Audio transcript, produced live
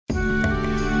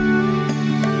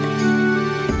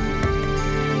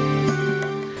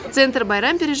Центр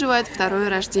 «Байрам» переживает второе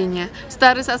рождение.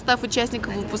 Старый состав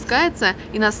участников выпускается,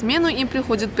 и на смену им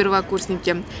приходят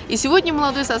первокурсники. И сегодня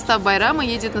молодой состав «Байрама»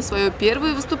 едет на свое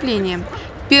первое выступление.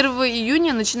 1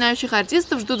 июня начинающих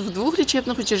артистов ждут в 2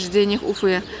 лечебных учреждениях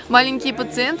Уфы. Маленькие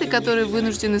пациенты, которые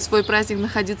вынуждены свой праздник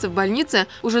находиться в больнице,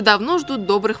 уже давно ждут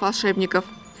добрых волшебников.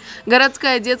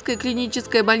 Городская детская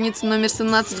клиническая больница номер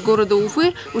 17 города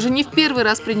Уфы уже не в первый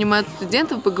раз принимает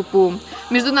студентов БГПУ.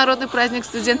 Международный праздник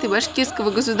студенты Башкирского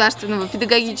государственного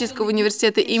педагогического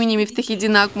университета имени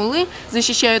Мифтахиддина Акмуллы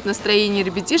защищают настроение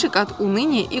ребятишек от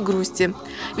уныния и грусти.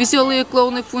 Веселые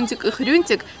клоуны Фунтик и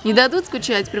Хрюнтик не дадут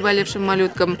скучать приболевшим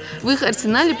малюткам. В их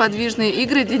арсенале подвижные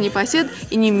игры для непосед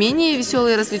и не менее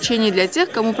веселые развлечения для тех,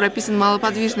 кому прописан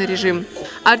малоподвижный режим.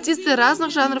 Артисты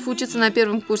разных жанров учатся на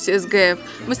первом курсе СГФ.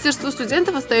 Мастерству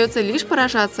студентов остается лишь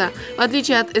поражаться. В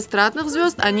отличие от эстрадных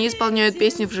звезд, они исполняют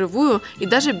песни вживую и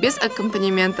даже без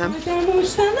аккомпанемента. Потому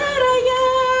что на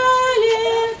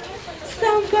рояле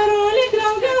сам король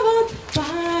играл гавот.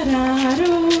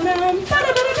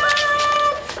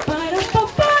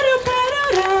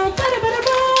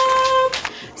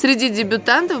 Среди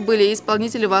дебютантов были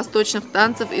исполнители восточных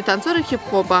танцев и танцоры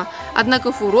хип-хопа.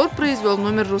 Однако фурор произвел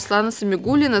номер Руслана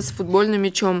Самигуллина с футбольным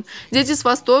мячом. Дети с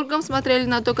восторгом смотрели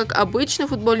на то, как обычный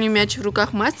футбольный мяч в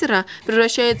руках мастера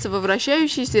превращается во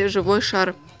вращающийся живой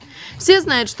шар. Все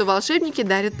знают, что волшебники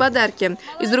дарят подарки.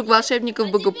 Из рук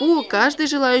волшебников БГПУ каждый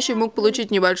желающий мог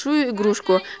получить небольшую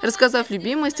игрушку, рассказав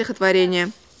любимое стихотворение.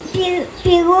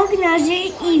 Пирог,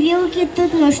 ножи и вилки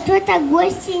тут, но что-то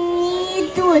гости не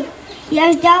идут.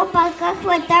 Я ждал, пока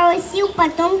хватало сил,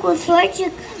 потом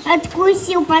кусочек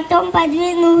откусил, потом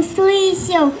подвинул стул и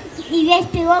сел. И весь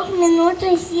пирог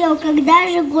минуту съел. Когда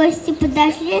же гости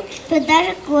подошли, то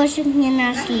даже кошек не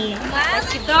нашли.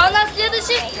 Кто у нас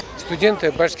следующий?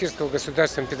 Студенты Башкирского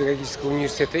государственного педагогического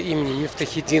университета имени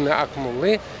Мифтахиддина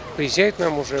Акмуллы приезжают к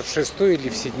нам уже в 6-й или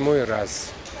в 7-й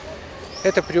раз.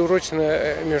 Это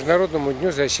приурочено Международному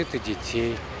дню защиты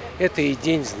детей. Это и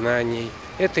День знаний,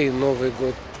 это и Новый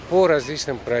год. По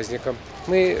различным праздникам.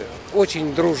 Мы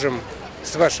очень дружим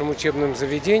с вашим учебным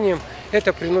заведением.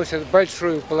 Это приносит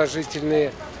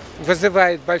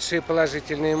вызывает большие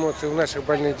положительные эмоции у наших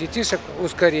больных детишек,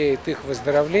 ускоряет их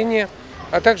выздоровление,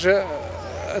 а также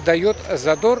дает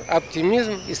задор,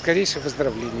 оптимизм и скорейшее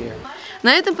выздоровление.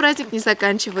 На этом праздник не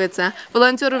заканчивается.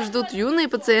 Волонтеров ждут юные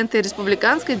пациенты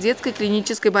Республиканской детской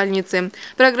клинической больницы.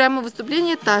 Программа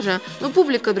выступления та же, но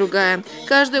публика другая.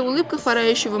 Каждая улыбка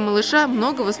хворающего малыша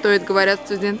многого стоит, говорят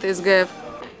студенты СГФ.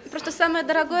 Просто самое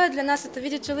дорогое для нас – это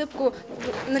видеть улыбку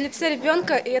на лице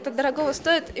ребенка, и это дорогого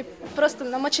стоит. И просто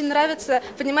нам очень нравится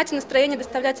поднимать настроение,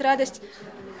 доставлять радость,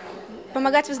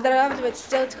 помогать выздоравливать,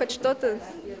 сделать хоть что-то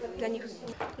для них.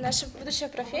 Наша будущая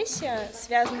профессия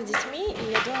связана с детьми,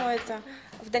 и я думаю, это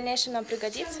в дальнейшем нам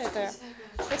пригодится. Это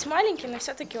хоть маленький, но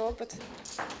все-таки опыт.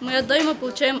 Мы отдаем и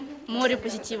получаем море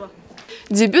позитива.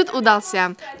 Дебют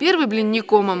удался. Первый блин не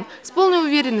комом. С полной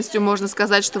уверенностью можно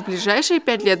сказать, что в ближайшие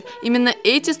 5 лет именно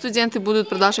эти студенты будут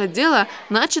продолжать дело,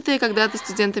 начатое когда-то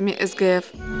студентами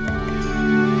СГФ.